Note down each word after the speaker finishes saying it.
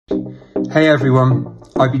Hey everyone,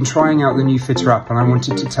 I've been trying out the new Fitr app and I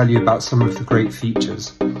wanted to tell you about some of the great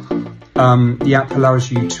features. The app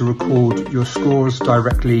allows you to record your scores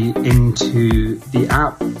directly into the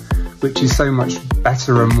app, which is so much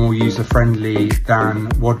better and more user-friendly than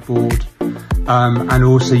WODboard. And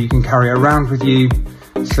also you can carry it around with you.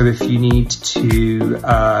 So if you need to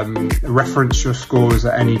reference your scores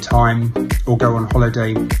at any time or go on holiday,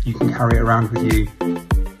 you can carry it around with you,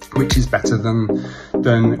 which is better than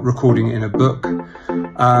recording it in a book.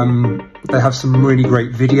 They have some really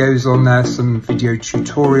great videos on there, some video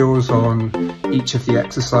tutorials on each of the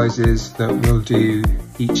exercises that we'll do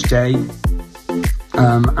each day.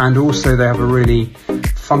 And also they have a really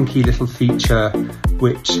funky little feature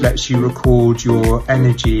which lets you record your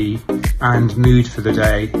energy and mood for the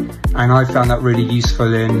day. And I found that really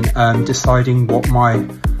useful in deciding what my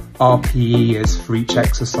RPE is for each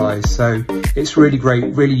exercise. So it's really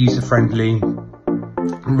great, really user-friendly.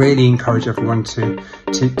 Really encourage everyone to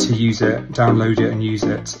use it, download it and use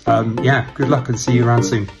it. Yeah, good luck and see you around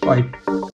soon. Bye.